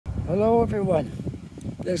Hello everyone,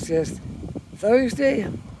 this is Thursday,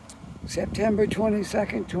 September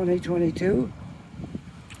 22nd, 2022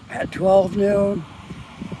 at 12 noon.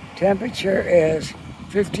 Temperature is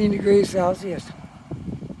 15 degrees Celsius.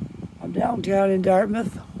 I'm downtown in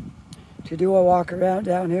Dartmouth to do a walk around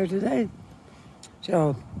down here today.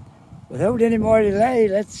 So without any more delay,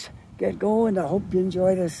 let's get going. I hope you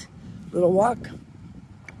enjoy this little walk.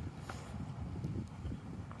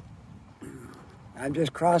 I'm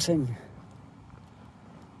just crossing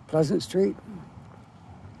Pleasant Street.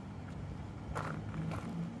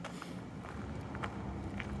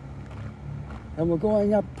 And we're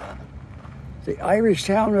going up the Irish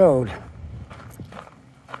Town Road.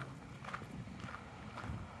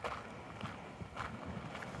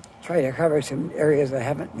 Try to cover some areas I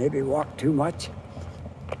haven't maybe walked too much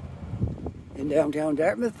in downtown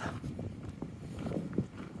Dartmouth.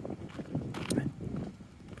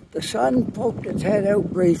 The sun poked its head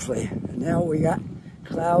out briefly, and now we got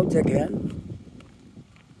clouds again.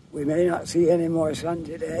 We may not see any more sun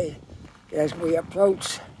today as we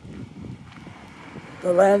approach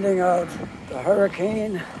the landing of the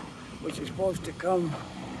hurricane, which is supposed to come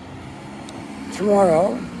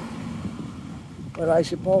tomorrow. But I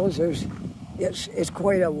suppose it's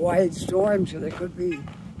quite a wide storm, so there could be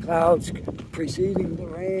clouds preceding the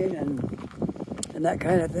rain and that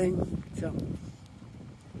kind of thing. So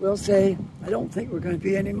we'll see. I don't think we're going to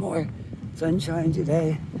be any more sunshine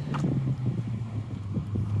today.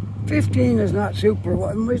 15 is not super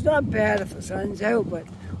warm. It's not bad if the sun's out, but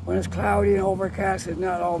when it's cloudy and overcast, it's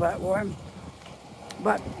not all that warm.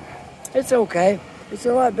 But it's okay. It's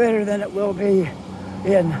a lot better than it will be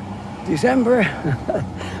in December.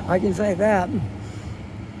 I can say that.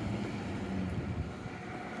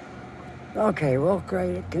 Okay, we'll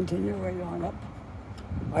continue right on up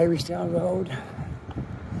Irish Town Road.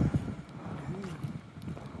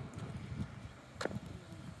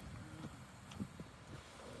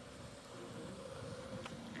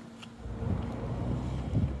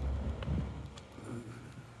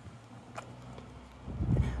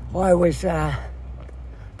 Well, I was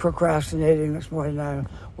procrastinating this morning. I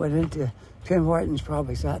went into Tim Hortons,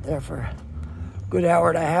 probably sat there for a good hour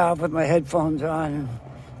and a half with my headphones on and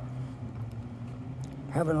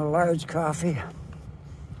having a large coffee.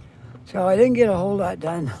 So I didn't get a whole lot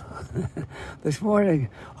done this morning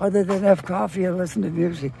other than have coffee and listen to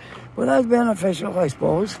music. Well, that's beneficial, I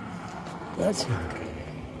suppose.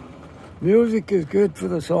 Music is good for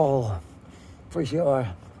the soul, for sure.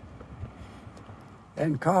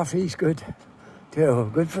 And coffee's good too,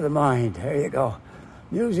 good for the mind. There you go.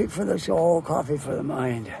 Music for the soul, coffee for the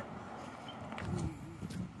mind.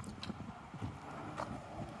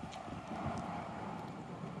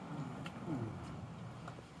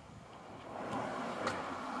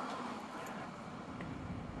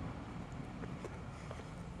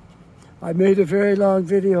 I made a very long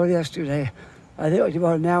video yesterday. I think it was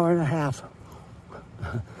about an hour and a half.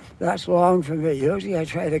 That's long for me. Usually I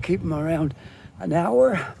try to keep them around an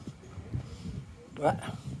hour, but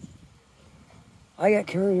I got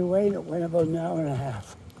carried away and it went about an hour and a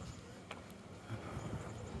half.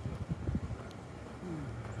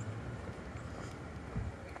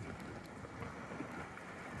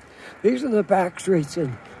 These are the back streets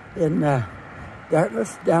in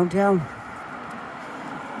Dartmouth, downtown.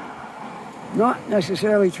 Not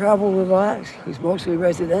necessarily traveled a lot. It's mostly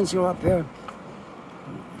residential up here.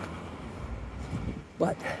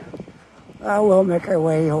 But we'll make our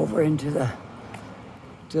way over into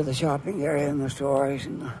the shopping area and the stores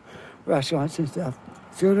and the restaurants and stuff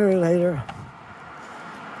sooner or later.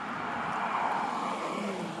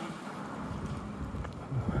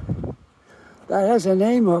 That has a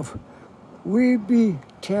name of Weeby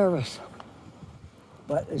Terrace,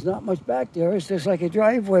 but there's not much back there. It's just like a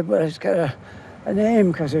driveway, but it's got a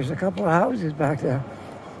name because there's a couple of houses back there.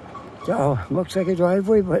 So it looks like a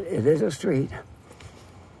driveway, but it is a street.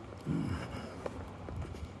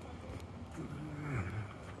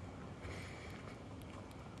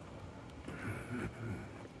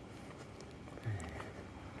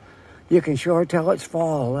 You can sure tell it's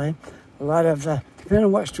fall, eh? A lot of, depending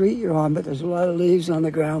on what street you're on, but there's a lot of leaves on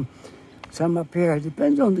the ground. Some up here. It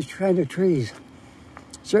depends on the kind of trees.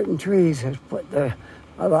 Certain trees have put a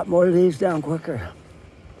lot more leaves down quicker.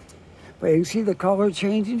 But you can see the color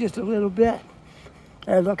changing just a little bit.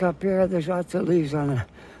 And look up here, there's lots of leaves on the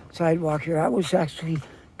sidewalk here. I was actually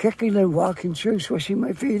kicking and walking through, swishing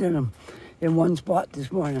my feet in them in one spot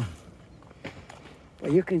this morning.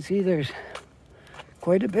 But you can see there's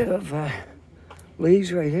quite a bit of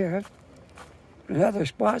leaves right here. In other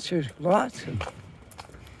spots, there's lots.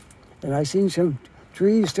 And I seen some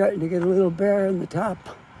trees starting to get a little bare in the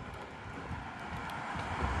top.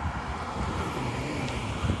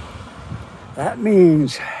 That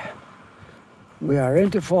means we are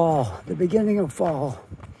into fall, the beginning of fall.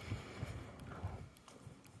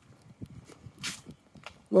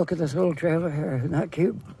 Look at this little trailer here, isn't that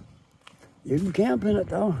cute? You can camp in it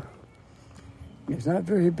though. It's not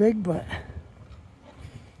very big, but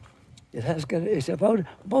it's about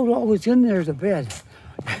all that's in there is a bed.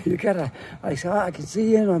 You gotta, I can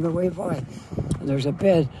see in on the way by. And there's a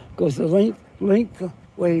bed, goes the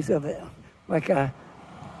lengthways of it, like at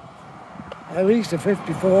least a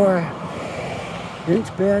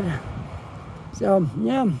 54-inch bed. So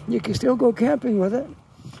yeah, you can still go camping with it.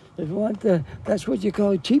 If you want that's what you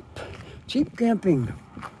call cheap camping.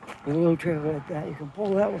 With a little trailer like that, you can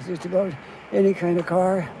pull that with just about any kind of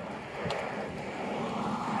car.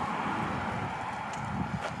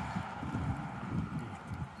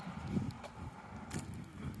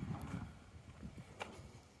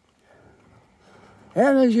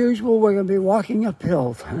 And as usual, we're going to be walking up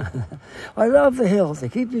hills. I love the hills. They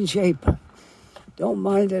keep in shape. Don't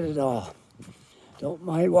mind it at all. Don't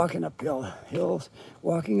mind walking up hills.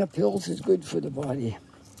 Walking up hills is good for the body.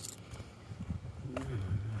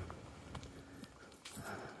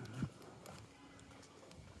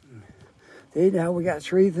 See, now we got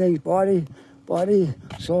three things: body,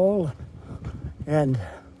 soul, and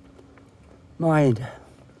mind.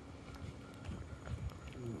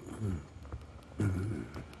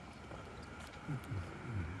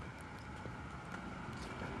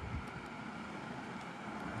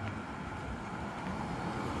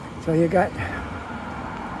 So you got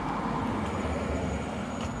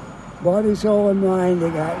body, soul, and mind.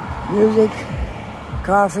 You got music,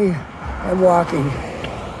 coffee, and walking.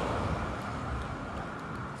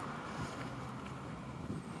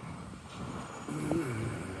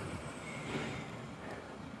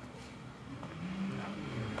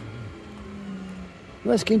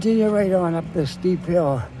 Let's continue right on up this steep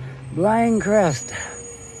hill, Blind Crest,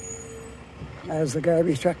 as the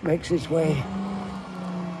garbage truck makes its way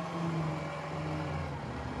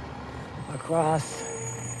across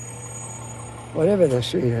whatever the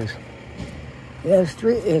street is. The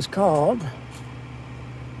street is called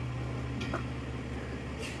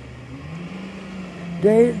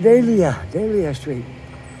Dahlia Street.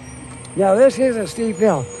 Now this is a steep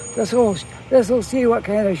hill. This will see what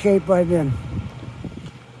kind of shape I'm in.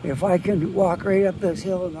 If I can walk right up this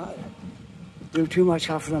hill and not do too much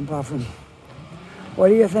huffing and puffing. What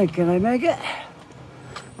do you think? Can I make it?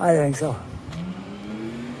 I think so.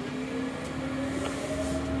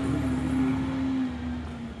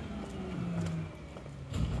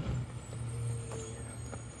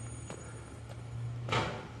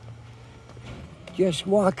 Just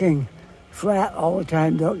walking flat all the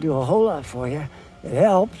time don't do a whole lot for you. It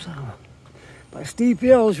helps, but steep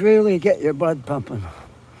hills really get your blood pumping.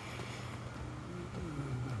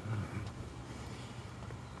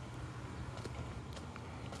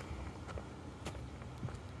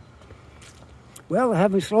 Well, I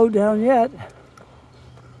haven't slowed down yet.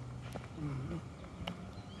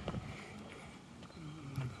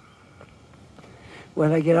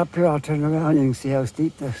 When I get up here, I'll turn around and you can see how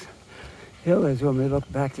steep this hill is when we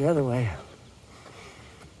look back the other way.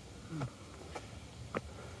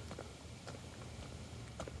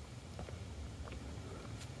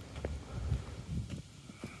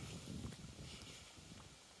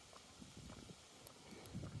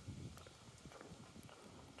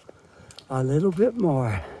 A little bit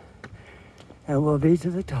more, and we'll be to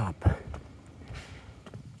the top.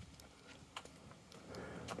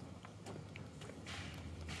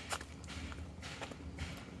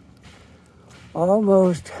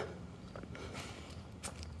 Almost.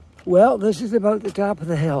 Well, this is about the top of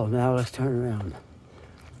the hill. Now let's turn around.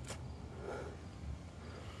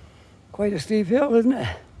 Quite a steep hill, isn't it?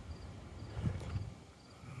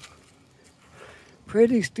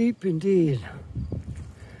 Pretty steep indeed.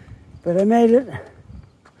 But I made it.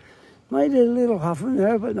 Might do a little huffing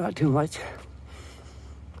there, but not too much.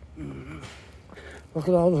 Look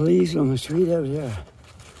at all the leaves on the street out here.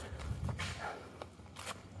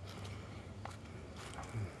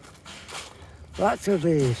 Lots of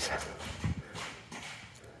leaves.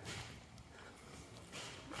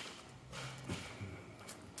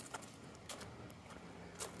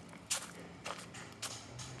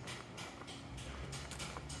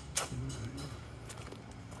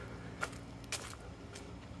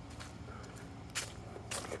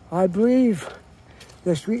 I believe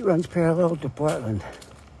the street runs parallel to Portland,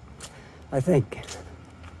 I think.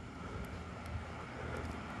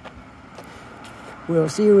 We'll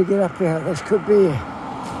see when we get up here. This could be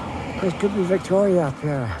Victoria up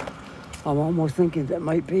here. I'm almost thinking that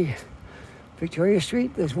might be Victoria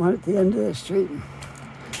Street. There's one at the end of the street.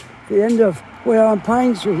 the end of, we're on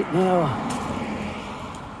Pine Street now.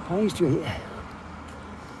 Pine Street.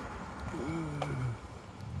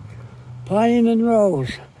 Pine and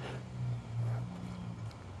Rose.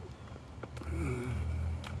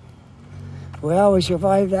 Well, we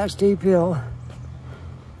survived that steep hill.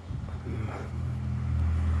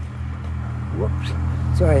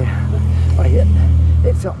 Whoops, sorry, I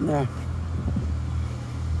hit something there.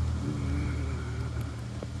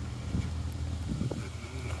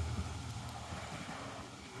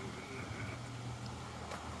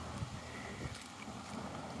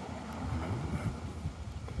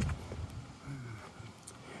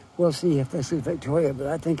 We'll see if this is Victoria, but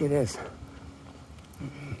I think it is.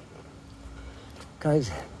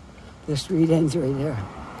 Because the street ends right there.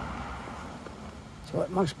 So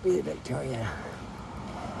it must be Victoria.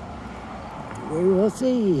 We will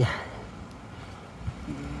see.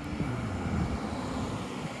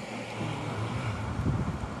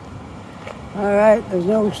 All right, there's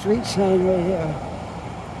no street sign right here.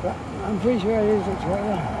 But I'm pretty sure it is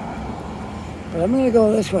Victoria. But I'm gonna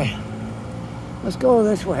go this way. Let's go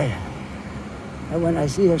this way. And when I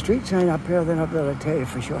see a street sign up here, then I'll be able to tell you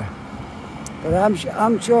for sure. But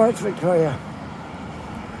I'm sure it's Victoria.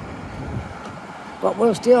 But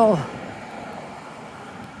we'll still,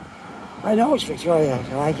 I know it's Victoria,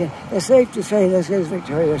 so it's safe to say this is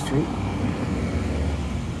Victoria Street.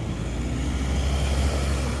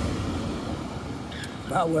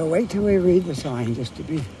 But we'll wait till we read the sign just to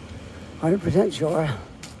be 100% sure.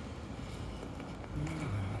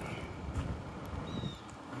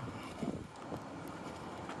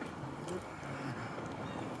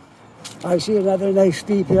 I see another nice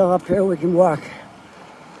steep hill up here we can walk,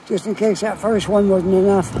 just in case that first one wasn't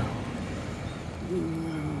enough.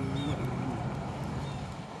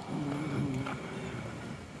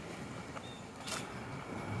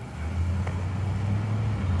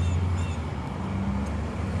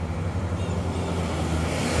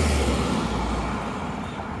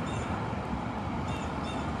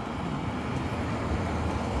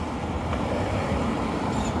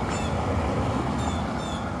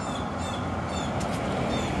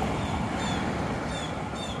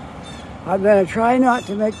 I'm going to try not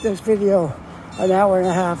to make this video an hour and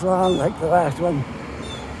a half long like the last one.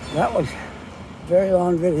 That was a very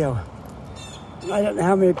long video. I don't know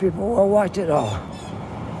how many people will watch it all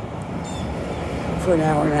for an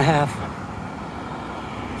hour and a half.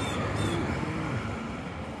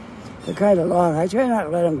 They're kind of long. I try not to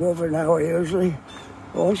let them go for an hour usually,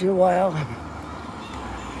 but once in a while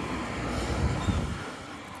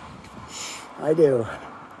I do.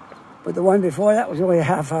 But the one before that was only a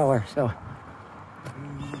half hour, so.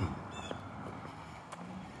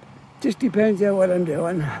 Just depends on what I'm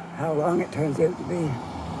doing, how long it turns out to be.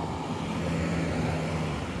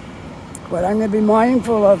 But I'm going to be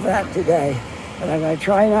mindful of that today. And I'm going to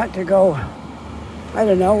try not to go, I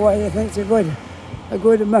don't know what you think's a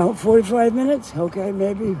good amount, 45 minutes? Okay,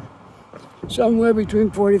 maybe somewhere between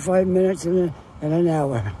 45 minutes and an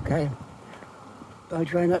hour, okay? I'll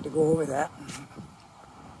try not to go over that.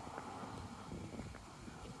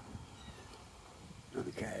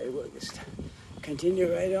 Okay, we'll just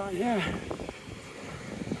continue right on here.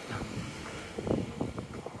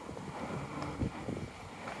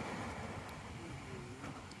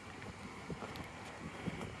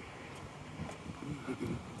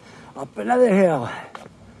 Up another hill.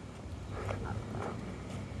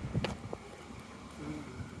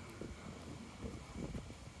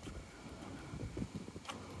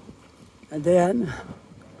 And then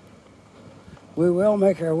we will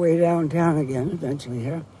make our way downtown again eventually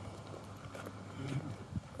here.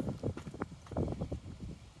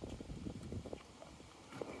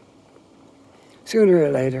 Sooner or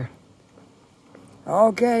later.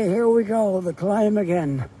 Okay, here we go, the climb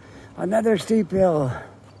again. Another steep hill.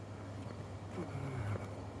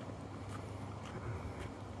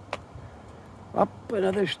 Up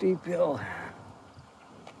another steep hill.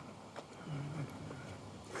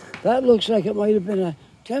 That looks like it might have been a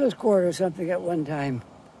tennis court or something at one time.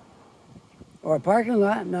 Or a parking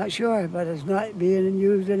lot, I'm not sure, but it's not being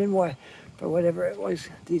used anymore for whatever it was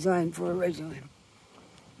designed for originally.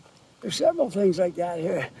 There's several things like that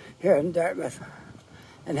here in Dartmouth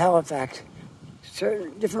and Halifax.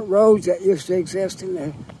 Certain different roads that used to exist and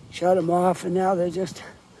they shut them off and now they're just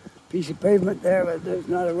a piece of pavement there, but there's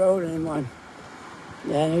not a road anymore.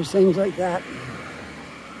 Yeah, there's things like that.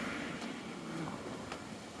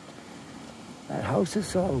 That house is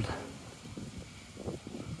sold.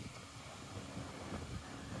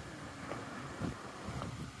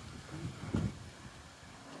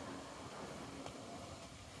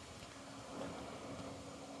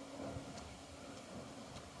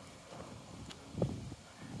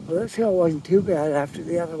 Well, this hill wasn't too bad after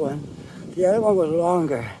the other one. The other one was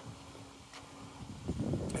longer.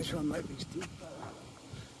 This one might be steep.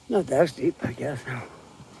 Not that steep, I guess.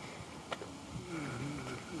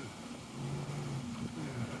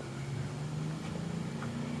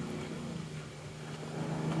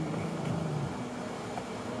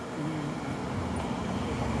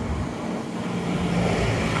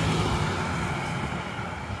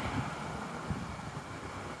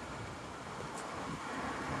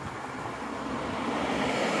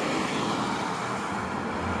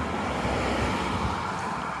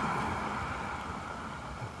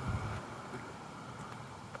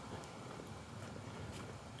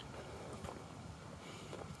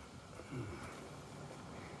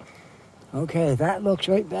 Okay, that looks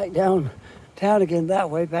right back down town again that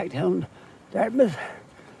way, back down Dartmouth.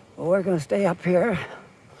 Well, we're going to stay up here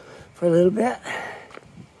for a little bit.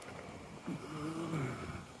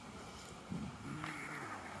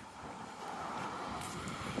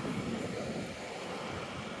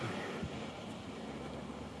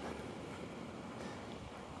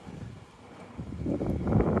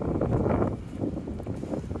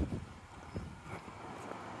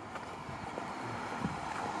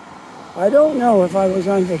 I don't know if I was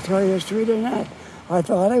on Victoria Street or not. I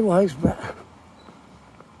thought I was, but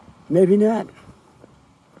maybe not.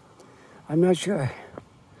 I'm not sure,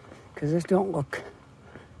 because this don't look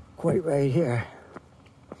quite right here.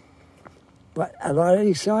 But a lot of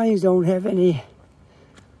these signs don't have any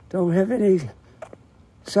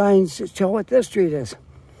signs to tell what this street is.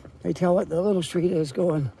 They tell what the little street is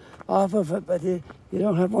going off of it, but you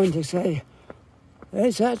don't have one to say.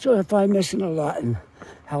 That's what I find missing a lot in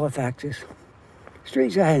Halifax's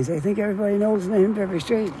street signs. I think everybody knows the name of every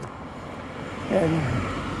street.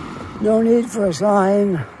 And no need for a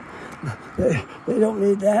sign. They don't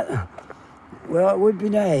need that. Well, it would be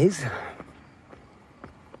nice.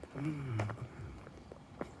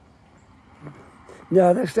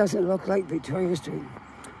 No, this doesn't look like Victoria Street.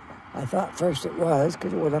 I thought first it was,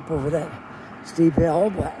 because it went up over that steep hill,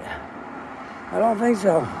 but I don't think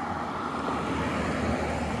so.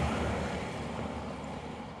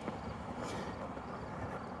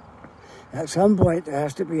 At some point, there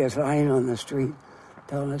has to be a sign on the street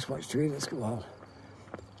telling us what street it's called,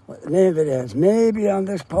 what the name of it is. Maybe on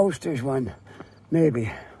this post there's one. Maybe.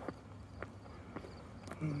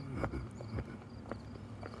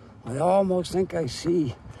 I almost think I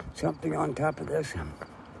see something on top of this.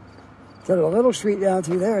 So the little street down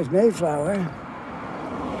through there is Mayflower.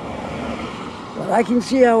 But I can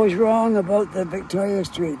see I was wrong about the Victoria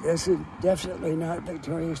Street. This is definitely not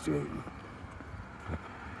Victoria Street.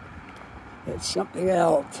 It's something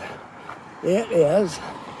else. It is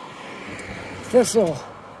Thistle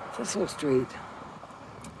Street.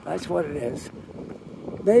 That's what it is.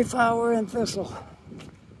 Mayflower and Thistle.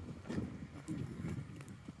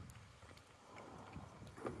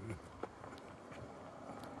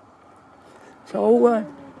 So,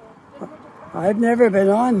 I've never been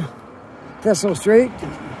on Thistle Street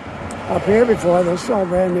up here before. This is all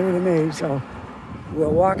brand new to me, so we'll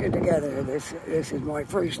walk it together. This is my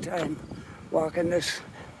first time walking this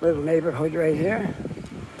little neighborhood right here.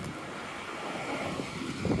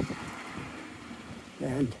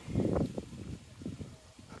 And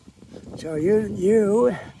so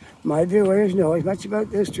you, my viewers, know as much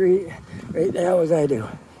about this street right now as I do.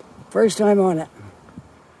 First time on it.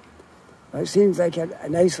 It seems like a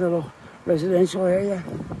nice little residential area.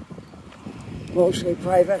 Mostly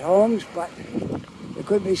private homes, but there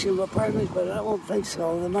could be some apartments, but I don't think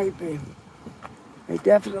so. There might be. It's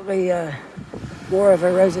definitely more of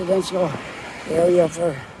a residential area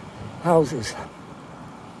for houses.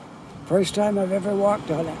 First time I've ever walked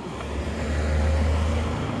on it.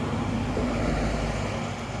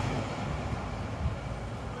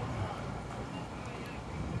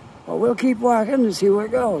 Well, we'll keep walking and see where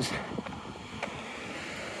it goes.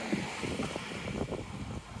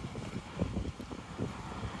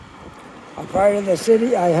 A part of the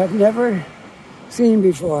city I have never seen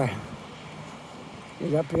before.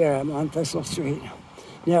 It's up here. I'm on Thistle Street.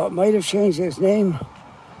 Now, it might have changed its name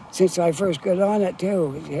since I first got on it,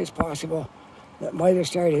 too. It's possible that might have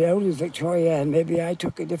started out as Victoria, and maybe I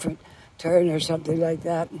took a different turn or something like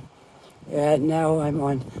that. And now I'm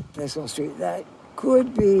on Thistle Street. That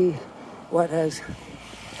could be what has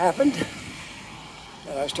happened.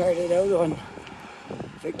 That I started out on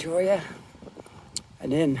Victoria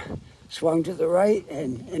and then swung to the right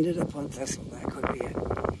and ended up on Thistle. That could be it.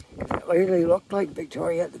 It really looked like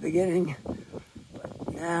Victoria at the beginning,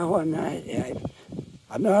 but now I'm not.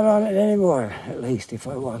 I'm not on it anymore, at least if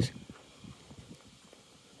I was.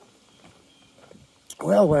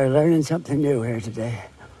 Well, we're learning something new here today.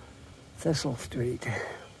 Thistle Street.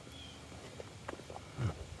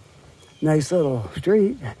 Nice little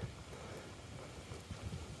street.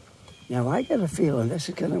 Now I got a feeling this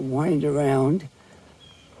is going to wind around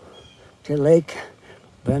to Lake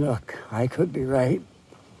Bannock. I could be right.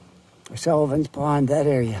 Sullivan's Pond, that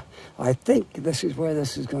area. I think this is where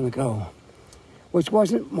this is going to go, which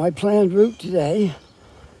wasn't my planned route today,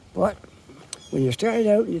 but when you start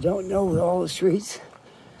out and you don't know all the streets,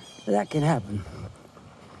 that can happen.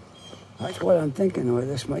 That's what I'm thinking where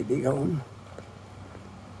this might be going.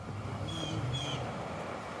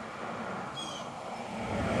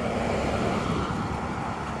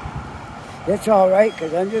 It's all right,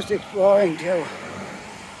 because I'm just exploring too.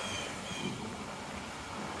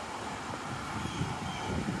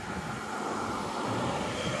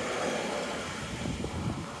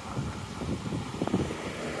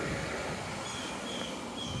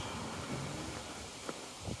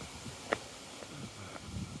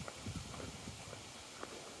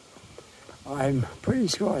 I'm pretty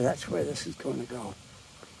sure that's where this is going to go.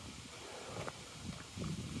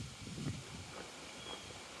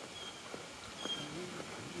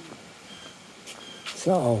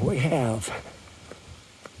 So we have,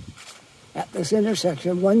 at this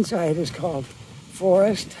intersection, one side is called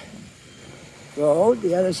Forest Road,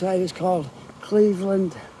 the other side is called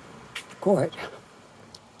Cleveland Court,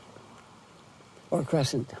 or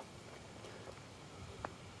Crescent.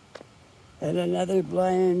 And another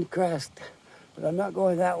blind crest, but I'm not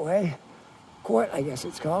going that way. Court, I guess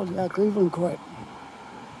it's called, yeah, Cleveland Court.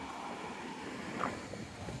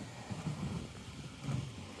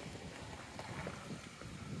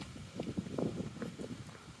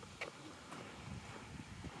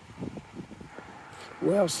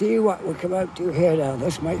 We'll see what we come out to here now.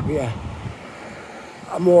 This might be a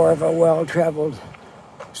more of a well-traveled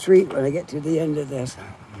street when I get to the end of this.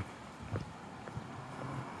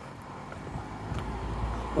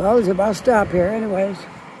 Well, there's a bus stop here anyways.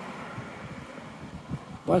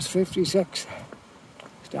 Bus 56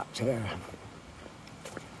 stops here.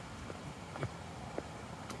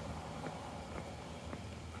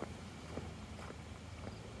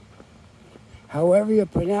 However you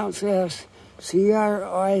pronounce this,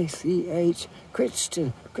 C-R-I-C-H,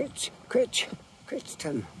 Crichton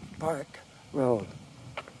Park Road.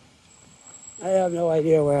 I have no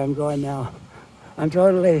idea where I'm going now. I'm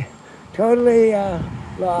totally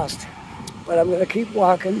lost, but I'm going to keep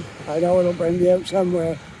walking. I know it'll bring me out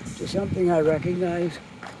somewhere to something I recognize,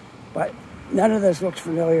 but none of this looks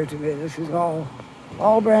familiar to me. This is all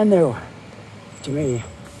brand new to me.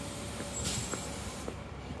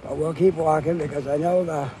 But we'll keep walking because I know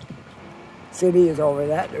the city is over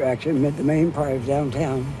that direction, the main part of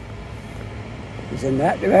downtown. It's in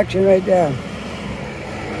that direction right there.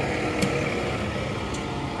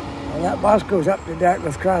 And that bus goes up to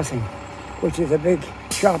Dartmouth Crossing, which is a big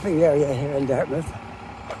shopping area here in Dartmouth.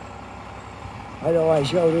 I know I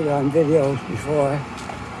showed it on videos before.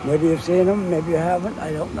 Maybe you've seen them, maybe you haven't,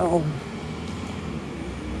 I don't know.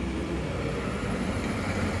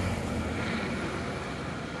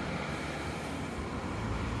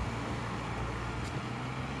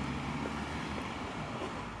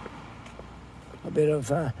 A bit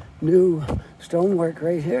of new stonework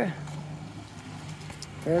right here.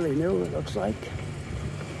 Fairly new, it looks like.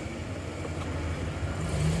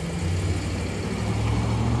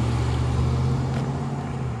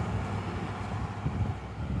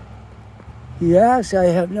 Yes, I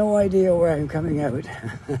have no idea where I'm coming out.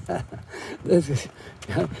 This is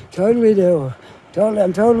totally new.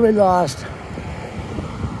 I'm totally lost.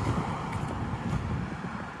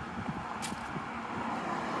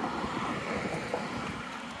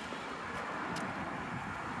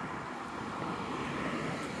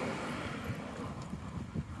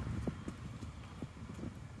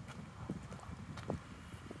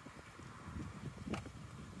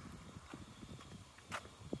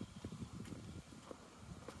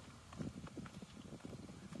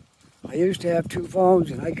 I used to have two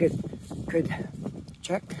phones and I could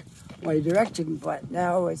check my direction, but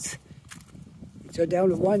now it's down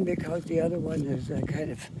to one because the other one is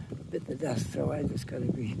kind of bit the dust. So I just got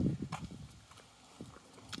to be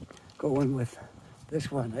going with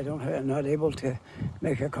this one. I'm not able to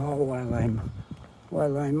make a call while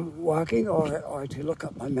I'm walking or to look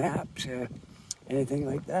up my maps or anything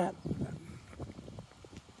like that.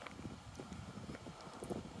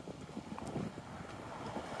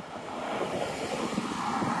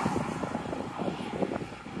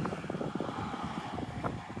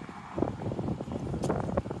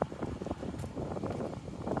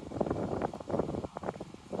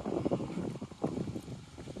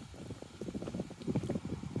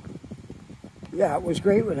 yeah, it was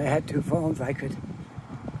great when I had two phones. I could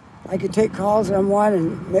take calls on one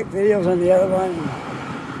and make videos on the other one.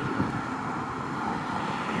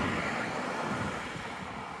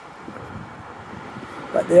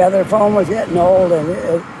 But the other phone was getting old,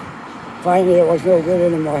 and finally it was no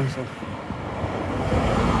good anymore. So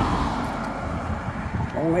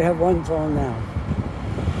I only have one phone now.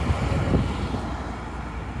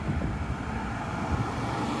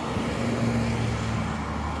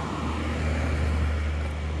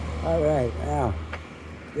 All right, now,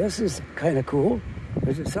 this is kind of cool.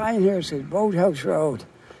 There's a sign here that says Boathouse Road.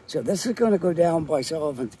 So this is going to go down by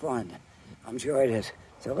Sullivan's Pond. I'm sure it is.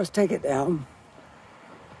 So let's take it down.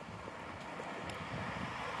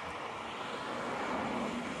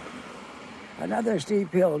 Another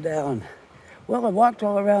steep hill down. Well, I walked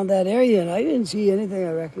all around that area and I didn't see anything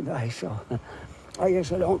I recognized. So I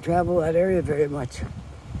guess I don't travel that area very much.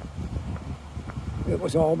 It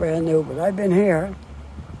was all brand new, but I've been here.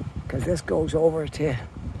 Because this goes over to,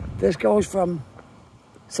 this goes from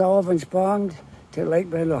Sullivan's Pond to Lake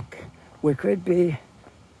Bennook. We could be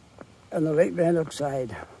on the Lake Bennook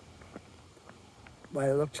side, by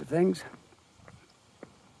the looks of things.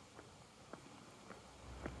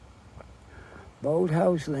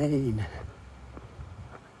 Boathouse Lane.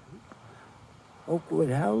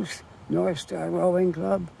 Oakwood House, North Star Rowing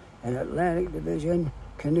Club, and Atlantic Division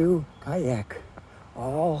Canoe Kayak.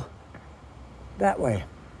 All that way.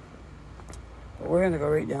 But we're going to go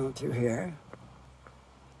right down through here.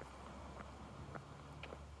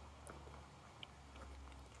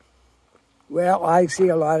 Well, I see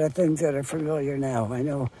a lot of things that are familiar now. I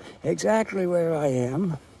know exactly where I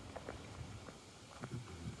am.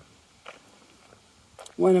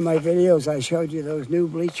 One of my videos, I showed you those new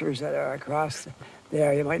bleachers that are across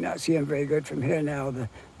there. You might not see them very good from here now.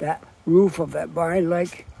 That roof of that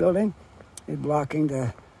barn-like building is blocking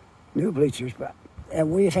the new bleachers. And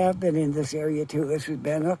we have been in this area too. This is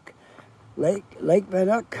Bennook, Lake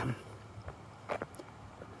Bennook.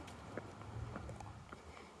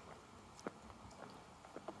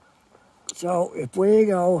 So if we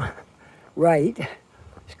go right,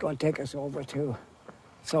 it's going to take us over to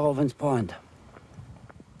Sullivan's Pond.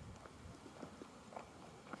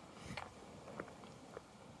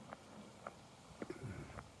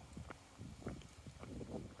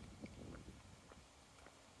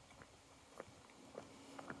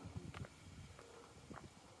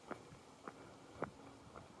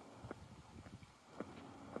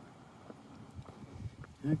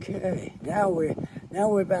 Okay, now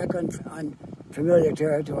we're back on familiar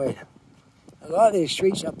territory. A lot of these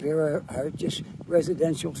streets up here are just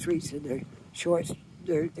residential streets, and they're short.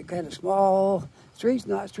 They're kind of small streets,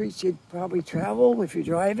 not streets you'd probably travel if you're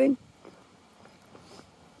driving.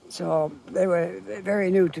 So they were very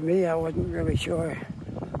new to me. I wasn't really sure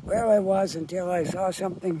where I was until I saw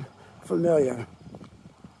something familiar,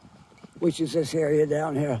 which is this area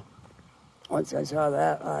down here. Once I saw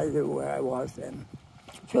that, I knew where I was then.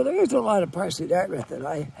 So there is a lot of parts of Dartmouth that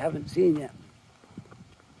I haven't seen yet.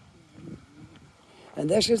 And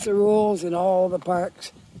this is the rules in all the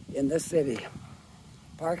parks in this city.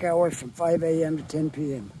 Park hours from 5 a.m. to 10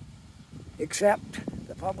 p.m. Except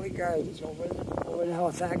the public gardens over in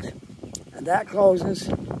Halifax. And that closes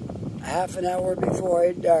a half an hour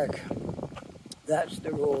before dark. That's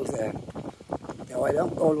the rules there. Now I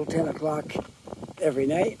don't go till 10 o'clock every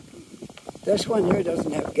night. This one here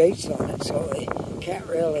doesn't have gates on it, so they can't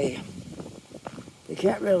really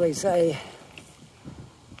say.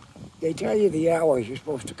 They tell you the hours you're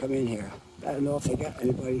supposed to come in here. I don't know if they got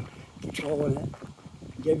anybody patrolling it.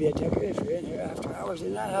 Give you a ticket if you're in here after hours or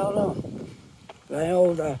not, I don't know. But I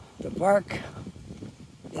know the park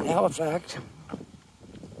in Halifax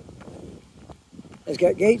has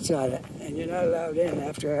got gates on it, and you're not allowed in.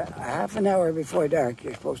 After a half an hour before dark,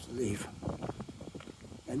 you're supposed to leave.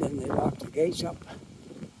 And then they lock the gates up,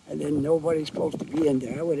 and then nobody's supposed to be in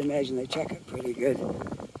there. I would imagine they check it pretty good.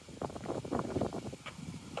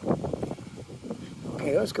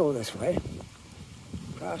 Okay, let's go this way.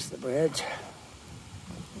 Across the bridge.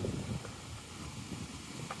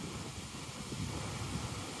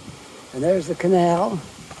 And there's the canal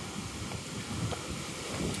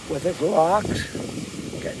with its locks.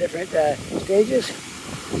 Got different stages.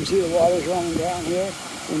 You can see the water's running down here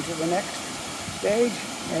into the next stage.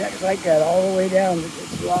 And it's like that all the way down to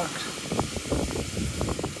its locks.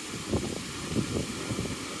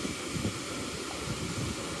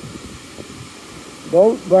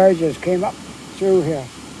 Boat barges came up through here.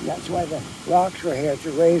 That's why the locks were here,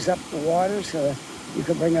 to raise up the water so that you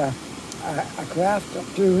could bring a craft up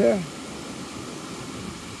through here.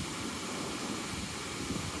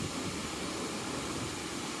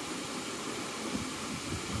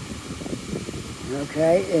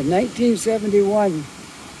 Okay, in 1971,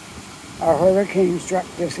 a hurricane struck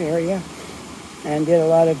this area and did a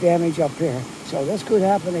lot of damage up here. So this could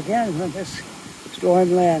happen again when this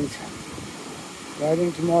storm lands,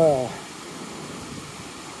 starting tomorrow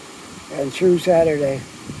and through Saturday.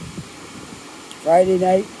 Friday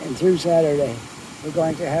night and through Saturday, we're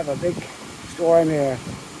going to have a big storm here.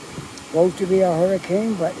 Supposed to be a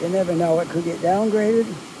hurricane, but you never know, it could get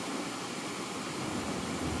downgraded.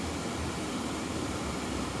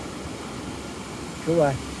 To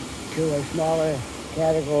a smaller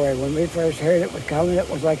category. When we first heard it was coming, it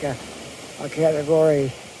was like a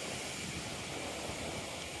category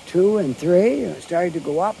 2 and 3, and it started to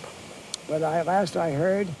go up. But last I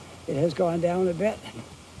heard, it has gone down a bit.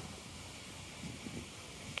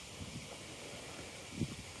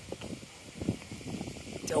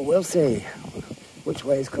 So we'll see which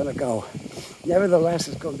way it's going to go. Nevertheless,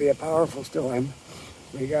 it's going to be a powerful storm,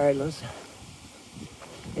 regardless.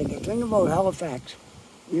 And the thing about Halifax,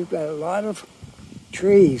 you've got a lot of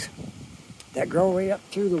trees that grow right up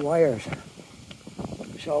through the wires.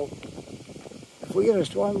 So if we get a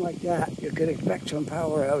storm like that, you could expect some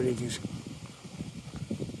power outages.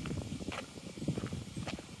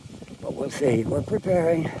 But we'll see. We're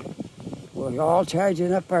preparing. We're all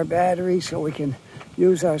charging up our batteries so we can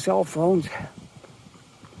use our cell phones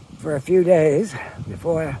for a few days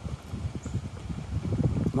before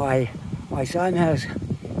my son has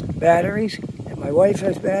batteries and my wife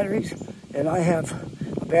has batteries and I have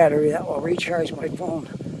a battery that will recharge my phone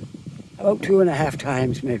about 2.5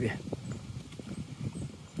 times maybe.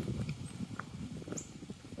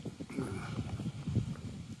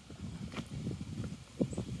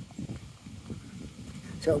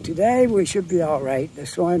 So today we should be all right. The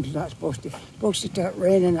storm's not supposed to start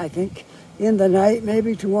raining, I think, in the night.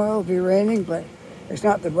 Maybe tomorrow will be raining, but it's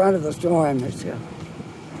not the brunt of the storm. It's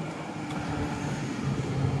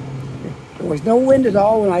there was no wind at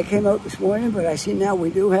all when I came out this morning, but I see now we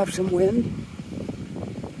do have some wind.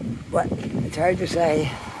 But it's hard to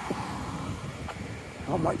say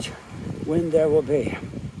how much wind there will be.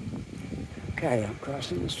 Okay, I'm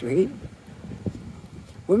crossing the street.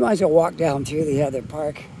 We might as well walk down through the other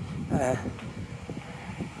park,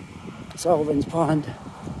 Sullivan's Pond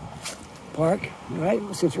Park, right?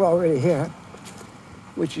 Since we're already here,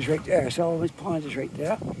 which is right there. Sullivan's Pond is right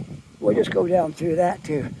there. We'll just go down through that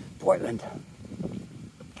to Portland.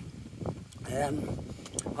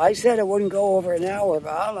 I said it wouldn't go over an hour,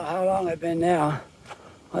 but I don't know how long it's been now.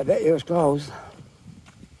 I bet you it's closed.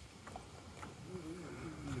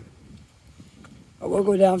 But we'll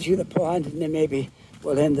go down through the pond and then maybe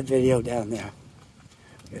we'll end the video down there,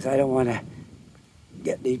 because I don't want to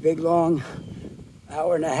get these big, long,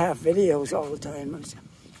 1.5-hour videos all the time.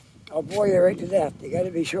 I'll bore you right to death. They got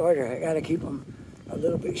to be shorter. I got to keep them a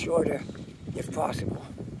little bit shorter, if possible.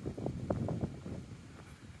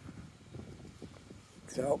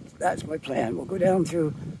 So that's my plan. We'll go down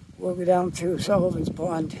through Sullivan's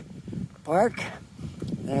Pond Park,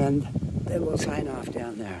 and then we'll sign off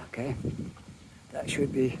down there. Okay, that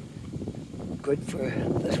should be good for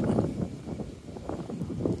this one.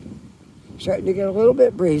 Starting to get a little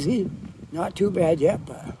bit breezy. Not too bad yet,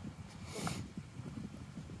 but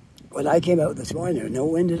when I came out this morning, there was no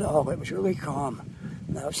wind at all. It was really calm.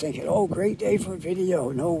 And I was thinking, oh, great day for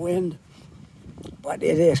video, no wind. But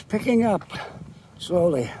it is picking up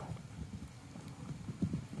slowly.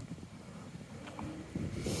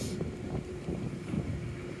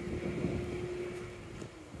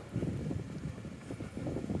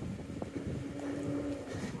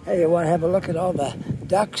 Hey, you want to have a look at all the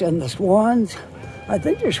ducks and the swans? I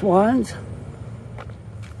think they're swans.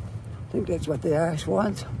 I think that's what they are,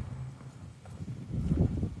 swans.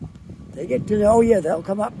 They get to know you, they'll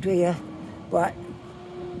come up to you, but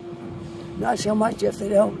not so much if they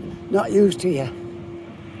don't, not used to you.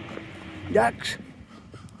 Ducks,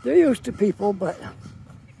 they're used to people, but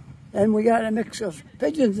then we got a mix of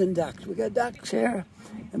pigeons and ducks. We got ducks here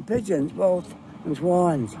and pigeons both, and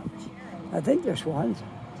swans. I think they're swans.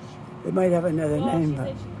 They might have another name, but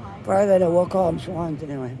as far as I know, we'll call them swans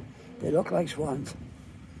anyway. They look like swans.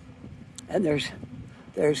 And there's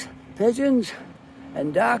pigeons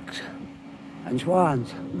and ducks and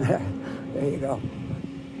swans. There you go.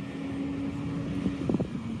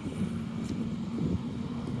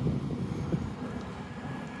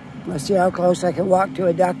 Let's see how close I can walk to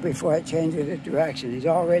a duck before it changes its direction. He's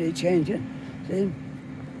already changing. See?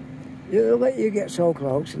 It'll let you get so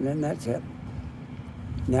close, and then that's it.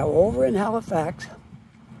 Now over in Halifax,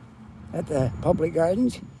 at the public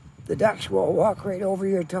gardens, the ducks will walk right over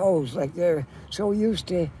your toes, like they're so used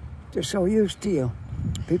to you.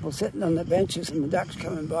 People sitting on the benches and the ducks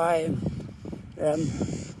coming by, and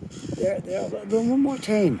They're a little more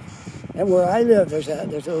tame. And where I live, there's a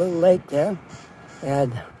little lake there,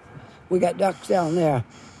 and we got ducks down there,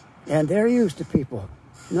 and they're used to people.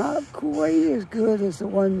 Not quite as good as the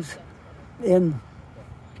ones in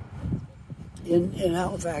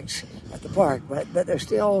Halifax at the park, but they're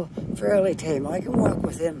still fairly tame. I can walk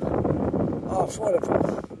within a foot of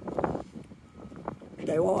them.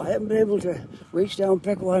 I haven't been able to reach down and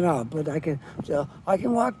pick one up, but I can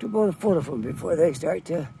walk to about a foot of them before they start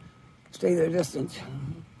to stay their distance.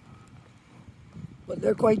 But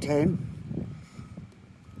they're quite tame.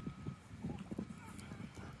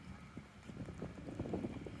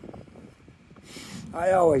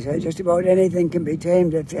 I always say just about anything can be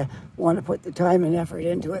tamed if you want to put the time and effort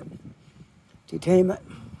into it to tame it.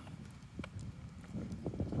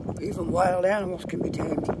 Even wild animals can be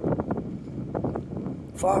tamed.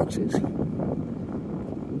 Foxes. I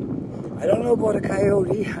don't know about a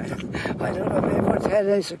coyote. I don't know if anyone's had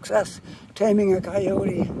any success taming a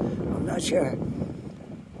coyote. I'm not sure.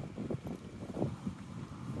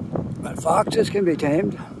 But foxes can be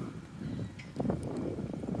tamed.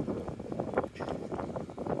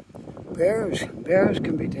 Bears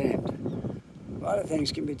can be tamed. A lot of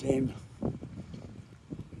things can be tamed.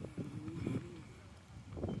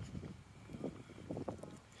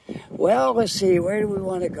 Well, let's see, where do we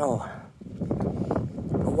want to go?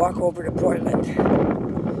 We'll walk over to Portland.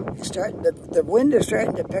 The wind is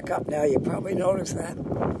starting to pick up now. You probably noticed that.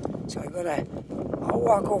 So I'll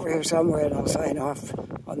walk over here somewhere and I'll sign off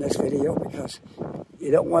on this video because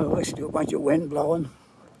you don't want to listen to a bunch of wind blowing.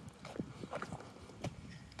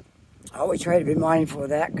 I always try to be mindful of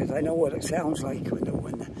that because I know what it sounds like when the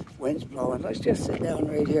wind's blowing. Let's just sit down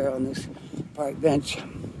right here on this park bench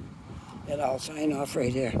and I'll sign off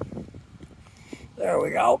right here. There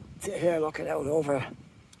we go. Sit here looking out over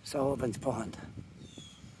Sullivan's Pond.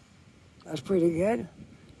 That's pretty good.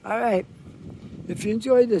 All right. If you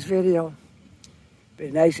enjoyed this video, it'd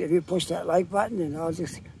be nice if you push that like button and I'll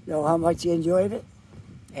just know how much you enjoyed it.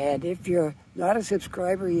 And if you're not a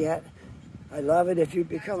subscriber yet, I'd love it if you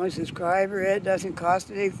become a subscriber. It doesn't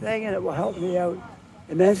cost anything and it will help me out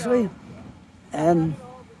immensely. And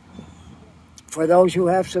for those who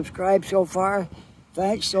have subscribed so far,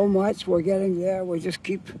 thanks so much. We're getting there. We'll just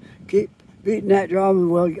keep beating that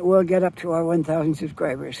drum and we'll get up to our 1,000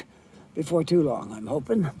 subscribers before too long, I'm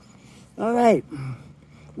hoping. All right.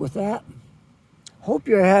 With that, hope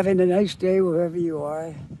you're having a nice day wherever you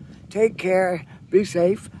are. Take care. Be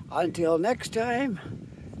safe. Until next time.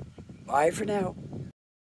 Bye for now.